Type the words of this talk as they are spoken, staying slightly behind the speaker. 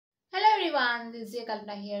everyone, this is Chinnaiah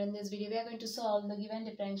Kalpana here. In this video, we are going to solve the given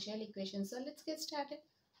differential equation. So let's get started.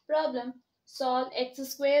 Problem: solve x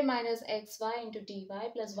square minus xy into dy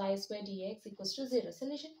plus y square dx equals to 0.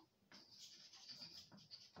 Solution: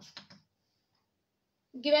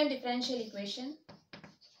 given differential equation.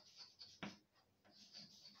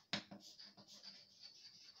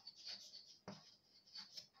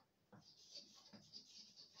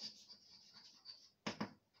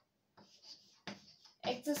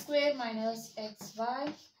 X square minus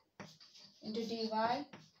xy into dy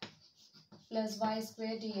plus y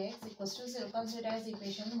square dx equals to 0. Consider as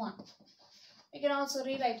equation 1. We can also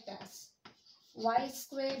rewrite it as y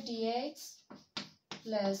square dx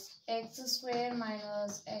plus x square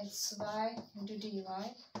minus xy into dy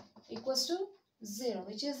equals to 0,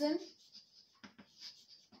 which is in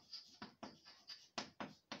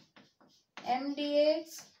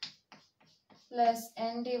Mdx plus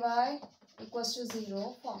Ndy equals to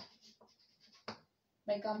 0 form.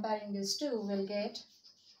 By comparing these two, we'll get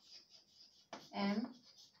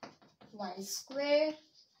my square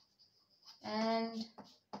and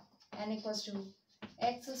n equals to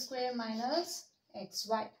x square minus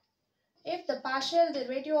xy. If the partial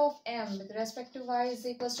derivative of m with respect to y is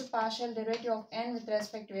equals to partial derivative of n with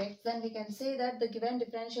respect to x, then we can say that the given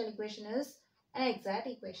differential equation is an exact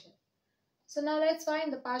equation. So now let's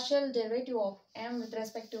find the partial derivative of m with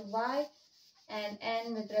respect to y and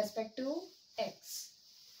n with respect to x.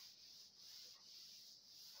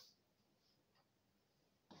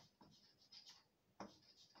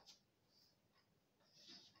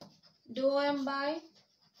 Dou m by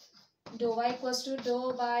dou y equals to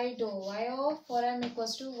dou by dou y of 4m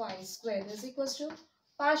equals to y square. This equals to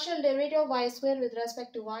partial derivative of y square with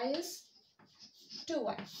respect to y is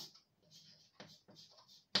 2y.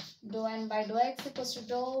 Dou n by dou x equals to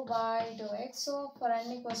dou by dou x of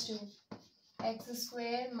 4n equals to x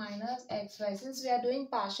square minus xy. Since we are doing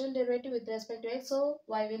partial derivative with respect to x, so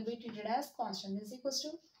y will be treated as constant. This equals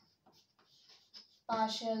to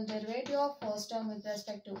partial derivative of first term with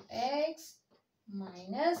respect to x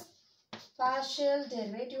minus partial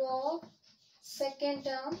derivative of second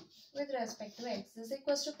term with respect to x. This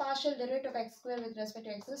equals to partial derivative of x square with respect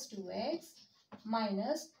to x is 2x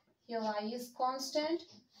minus, here y is constant,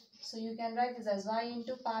 so you can write this as y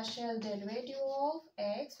into partial derivative of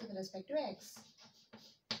x with respect to x.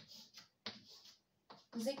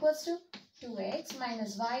 This equals to 2x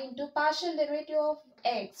minus y into partial derivative of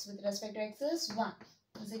x with respect to x is 1.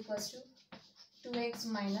 Is equals to 2x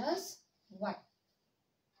minus y.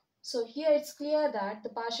 So here it's clear that the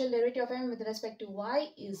partial derivative of m with respect to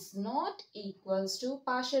y is not equals to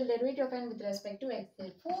partial derivative of n with respect to x.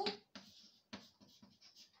 Therefore,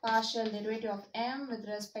 partial derivative of m with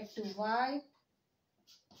respect to y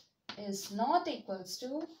is not equals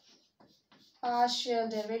to partial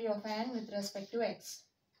derivative of n with respect to x.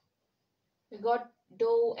 We got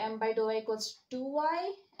dou m by dou y equals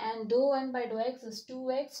 2y and dou n by dou x is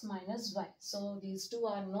 2x minus y. So these two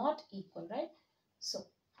are not equal, right? So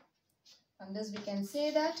from this we can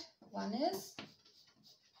say that one is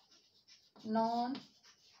non-exact.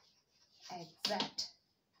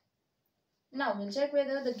 Now we'll check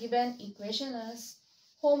whether the given equation is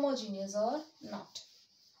homogeneous or not.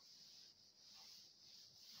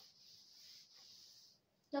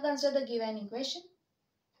 Now consider the given equation.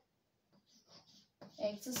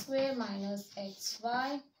 X square minus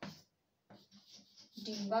xy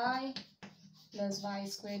dy plus y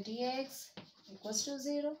square dx equals to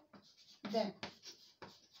 0. Then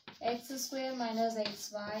x square minus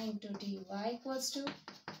xy into dy equals to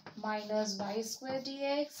minus y square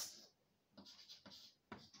dx.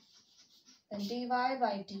 Then dy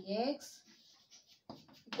by dx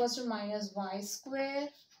equals to minus y square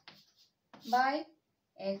by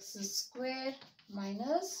x square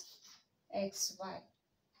minus xy.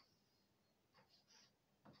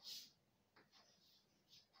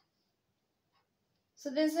 So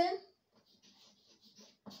this is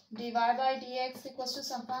dy by dx equals to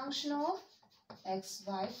some function of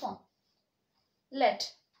xy form.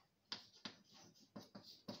 Let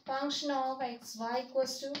function of xy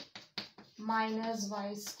equals to minus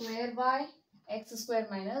y square by x square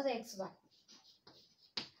minus xy.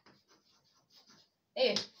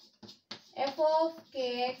 If f of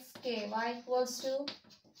kx ky equals to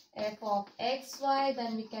f of xy,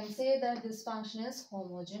 then we can say that this function is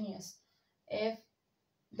homogeneous. If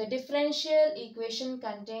the differential equation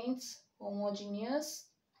contains homogeneous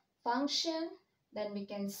function, then we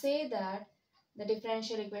can say that the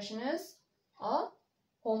differential equation is a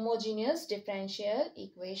homogeneous differential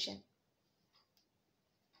equation.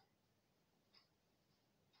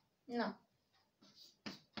 Now,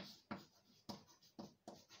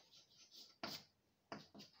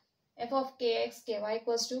 f of kx, ky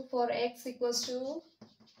equals to, for x equals to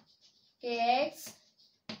kx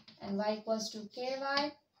and y equals to ky,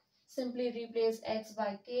 simply replace x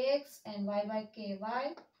by kx and y by ky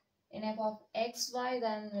in f of xy,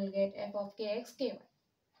 then we'll get f of kx, ky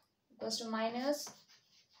equals to minus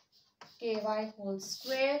ky whole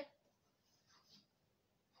square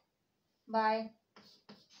by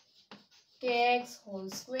kx whole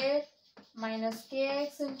square minus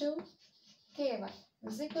kx into ky.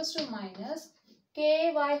 This is equals to minus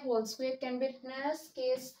ky whole square can be written as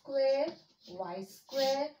k square y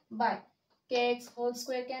square by kx whole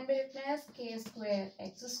square can be written as k square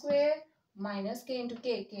x square minus k into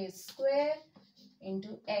k square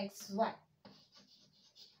into xy.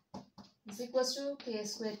 This is equals to k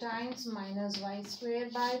square times minus y square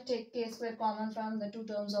by, take k square common from the two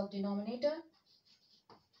terms of denominator,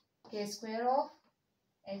 k square of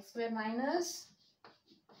x square minus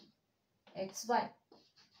xy.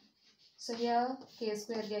 So here k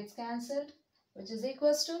square gets cancelled, which is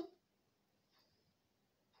equals to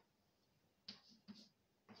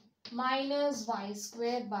minus y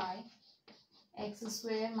square by x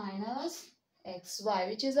square minus xy,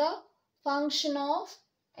 which is a function of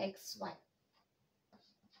xy.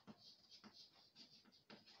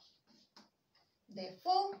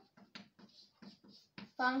 Therefore,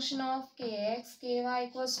 function of kx, ky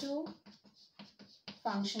equals to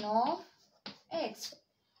function of x.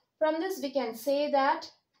 From this we can say that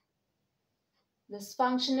this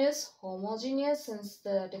function is homogeneous, since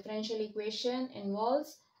the differential equation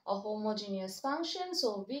involves a homogeneous function.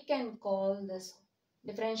 So we can call this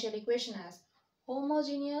differential equation as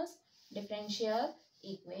homogeneous differential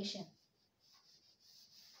equation.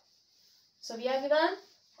 So we are given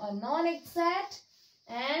a non-exact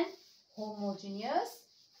and homogeneous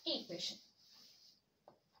equation.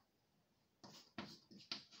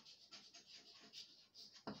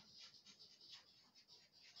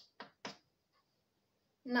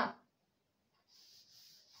 Now,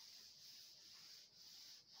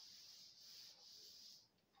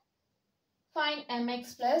 find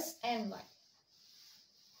Mx plus Ny.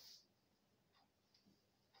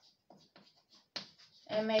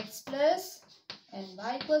 Mx plus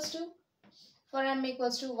Ny equals to, for m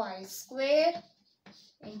equals to y square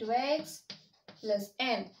into x plus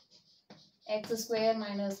n, x square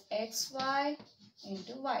minus xy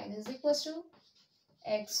into y. This is equals to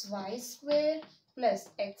xy square plus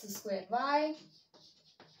x square y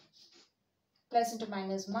plus into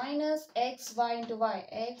minus minus xy into y,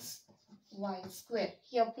 xy square.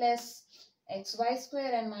 Here plus xy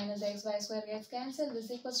square and minus xy square gets cancelled. This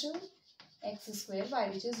is equals to x square y,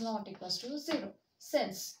 which is not equals to 0.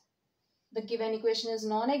 Since the given equation is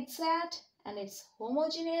non-exact and it's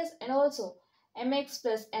homogeneous, and also mx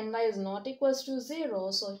plus ny is not equals to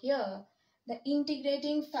 0, so here the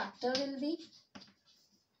integrating factor will be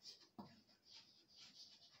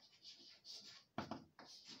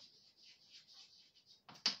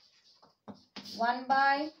one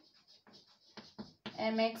by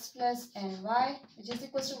mx plus ny, which is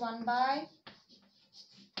equals to 1 by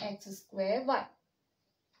x square y.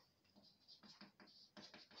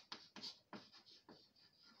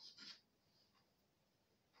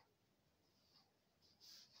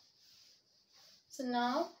 So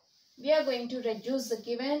now we are going to reduce the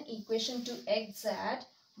given equation to exact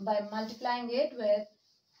by multiplying it with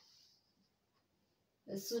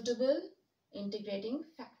the suitable integrating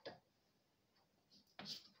factor.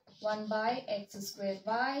 1 by x square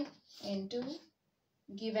y into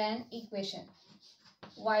given equation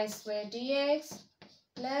y square dx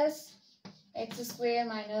plus x square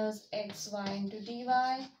minus xy into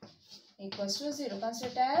dy equals to 0.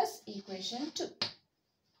 Consider it as equation 2.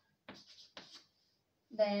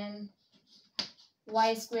 Then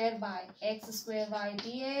y square by x square y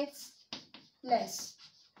dx plus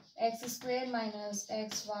x square minus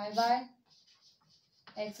xy by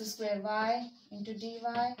x square y into dy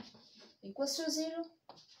equals to 0.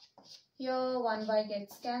 Here 1 by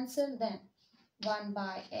gets cancelled, then 1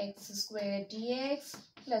 by x square dx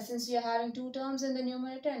plus, since you are having two terms in the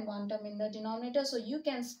numerator and one term in the denominator, so you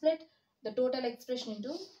can split the total expression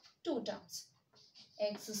into two terms.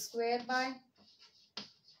 X square by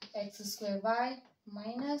x square y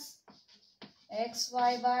minus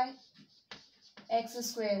xy by x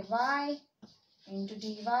square y into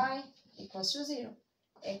dy equals to 0.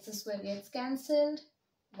 X square gets cancelled,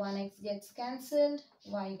 1x gets cancelled,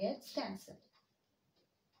 y gets cancelled.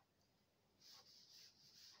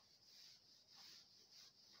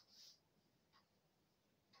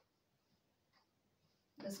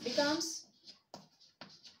 This becomes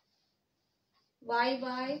y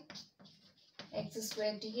by x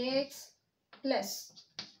square dx plus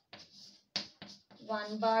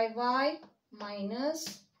 1 by y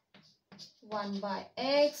minus 1 by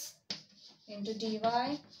x into dy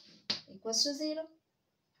equals to 0.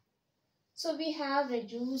 So we have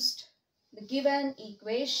reduced the given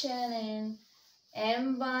equation in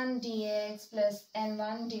m1 dx plus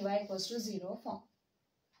n1 dy equals to 0 form.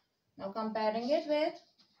 Now comparing it with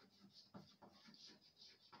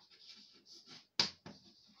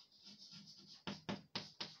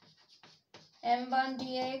m1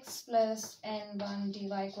 dx plus n1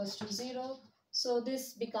 dy equals to 0. So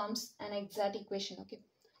this becomes an exact equation. Okay,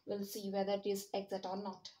 we'll see whether it is exact or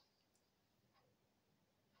not.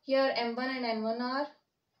 Here m1 and n1 are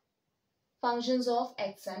functions of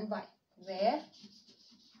x and y, where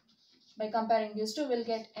by comparing these two we'll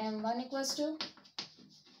get m1 equals to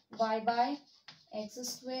y by x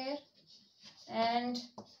square and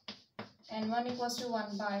n1 equals to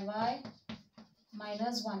 1 by y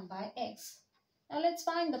minus 1 by x. Now let's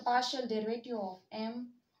find the partial derivative of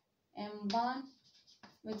m1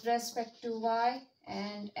 with respect to y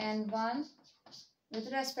and n1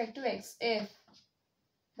 with respect to x. If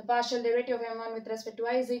the partial derivative of m1 with respect to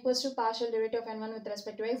y is equals to partial derivative of n1 with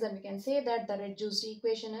respect to x, then we can say that the reduced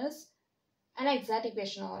equation is an exact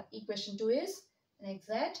equation, or equation 2 is an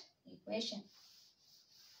exact equation.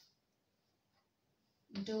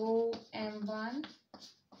 Dou m1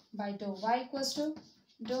 by dou y equals to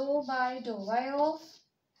dou by dou y of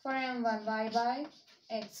for m1 y by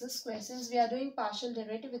x square. Since we are doing partial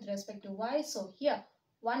derivative with respect to y, so here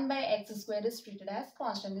 1 by x square is treated as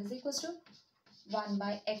constant. This is equals to 1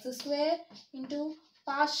 by x square into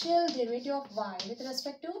partial derivative of y with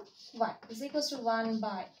respect to y is equals to 1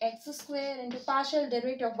 by x square into partial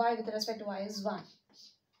derivative of y with respect to y is 1,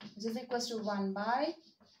 which is equals to 1 by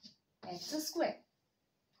x square.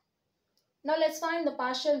 Now let's find the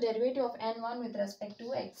partial derivative of n1 with respect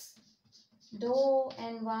to x. Dou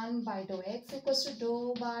n1 by dou x equals to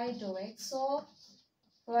dou by dou x of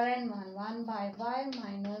for n1 1 by y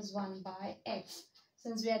minus 1 by x.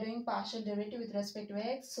 Since we are doing partial derivative with respect to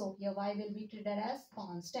x, so here y will be treated as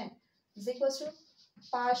constant. Is equals to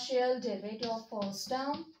partial derivative of first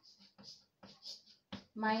term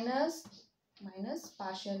minus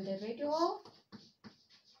partial derivative of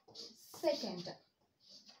second term.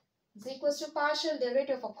 Is equals to partial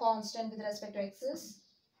derivative of a constant with respect to x is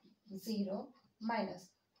 0 minus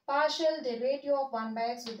partial derivative of 1 by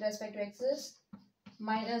x with respect to x is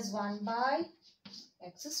minus 1 by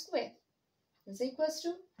x square. Is equals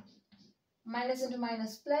to minus into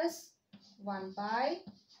minus plus 1 by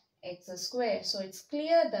x square. So it's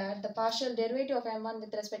clear that the partial derivative of m1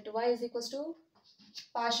 with respect to y is equals to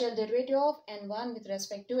partial derivative of n1 with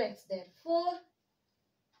respect to x. Therefore,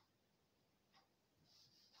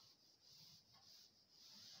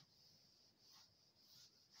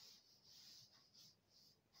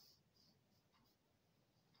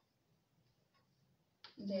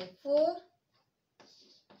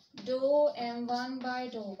 dou m1 by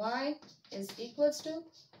dou y is equals to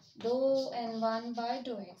dou n1 by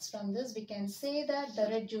dou x. From this we can say that the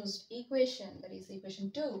reduced equation, that is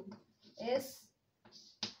equation 2, is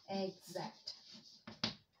exact.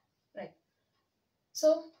 Right.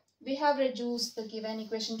 So we have reduced the given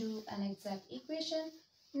equation to an exact equation.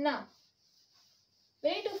 Now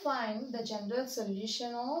we need to find the general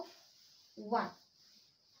solution of 1.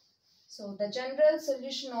 So the general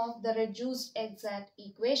solution of the reduced exact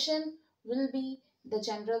equation will be the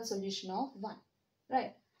general solution of 1.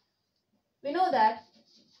 Right. We know that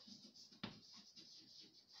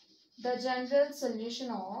the general solution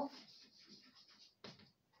of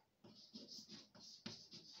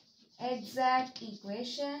exact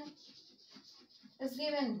equation is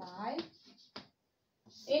given by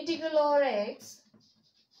integral over x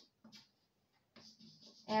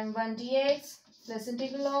m1 dx plus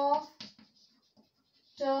integral of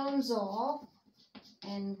terms of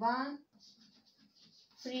n1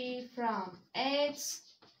 free from x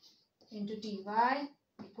into dy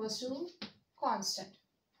equals to constant.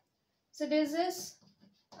 So this is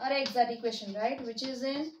our exact equation, right, which is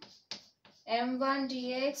in m1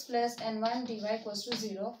 dx plus n1 dy equals to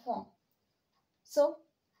 0 form. So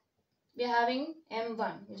we are having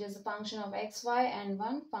m1, which is a function of xy, and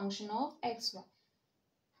 1 function of xy.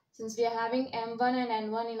 Since we are having m1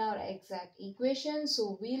 and n1 in our exact equation,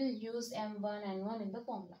 so we'll use m1 and n1 in the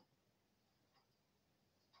formula.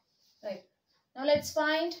 Right. Now let's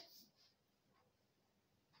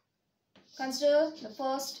consider the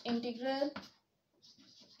first integral.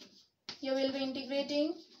 Here we'll be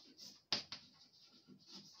integrating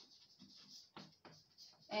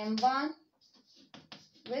m1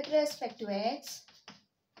 with respect to x,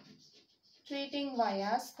 treating y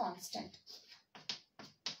as constant.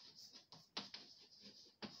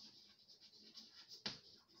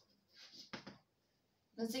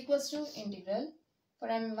 is equals to integral for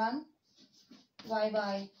m1 y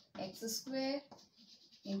by x square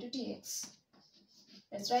into dx.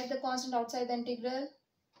 Let's write the constant outside the integral.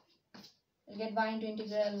 We'll get y into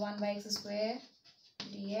integral 1 by x square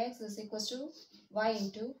dx is equals to y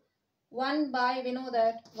into 1 by, we know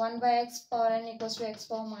that 1 by x power n equals to x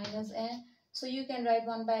power minus n. So you can write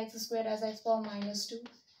 1 by x square as x power minus 2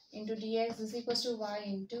 into dx is equals to y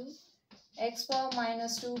into x power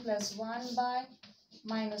minus 2 plus 1 by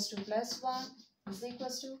minus 2 plus 1 is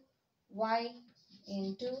equals to y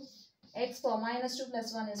into x power minus 2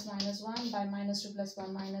 plus 1 is minus 1 by minus 2 plus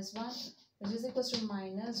 1 minus 1, which is equals to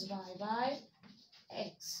minus y by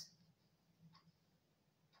x.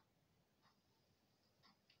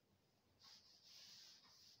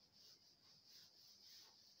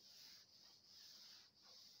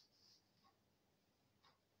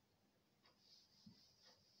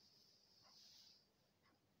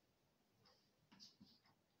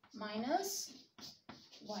 Minus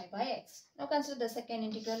y by x. Now consider the second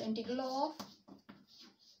integral, integral of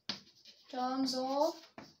terms of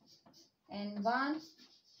n1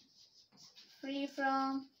 free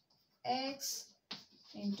from x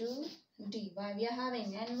into dy. We are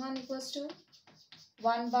having n1 equals to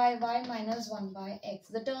 1 by y minus 1 by x.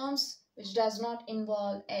 The terms which does not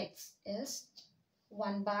involve x is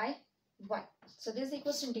 1 by y. So this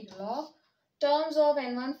equals to integral of terms of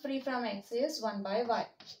n1 free from x is 1 by y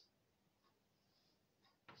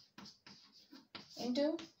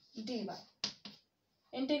into dy.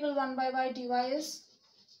 Integral 1 by y dy is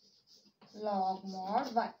log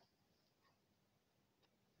mod y.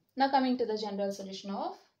 Now coming to the general solution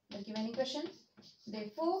of the given equation.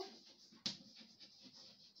 Therefore,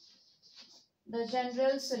 the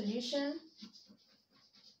general solution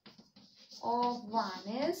of 1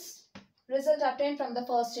 is result obtained from the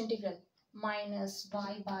first integral minus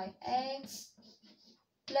y by x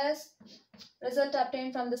plus result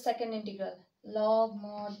obtained from the second integral log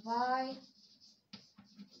mod y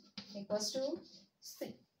equals to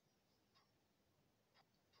c.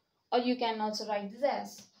 Or you can also write this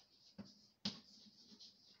as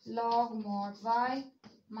log mod y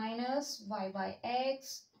minus y by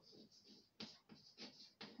x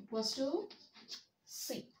equals to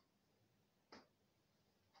c.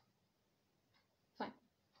 Fine.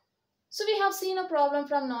 So we have seen a problem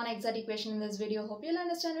from non-exact equation in this video. Hope you'll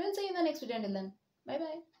understand. We'll see you in the next video. Until then, bye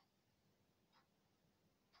bye.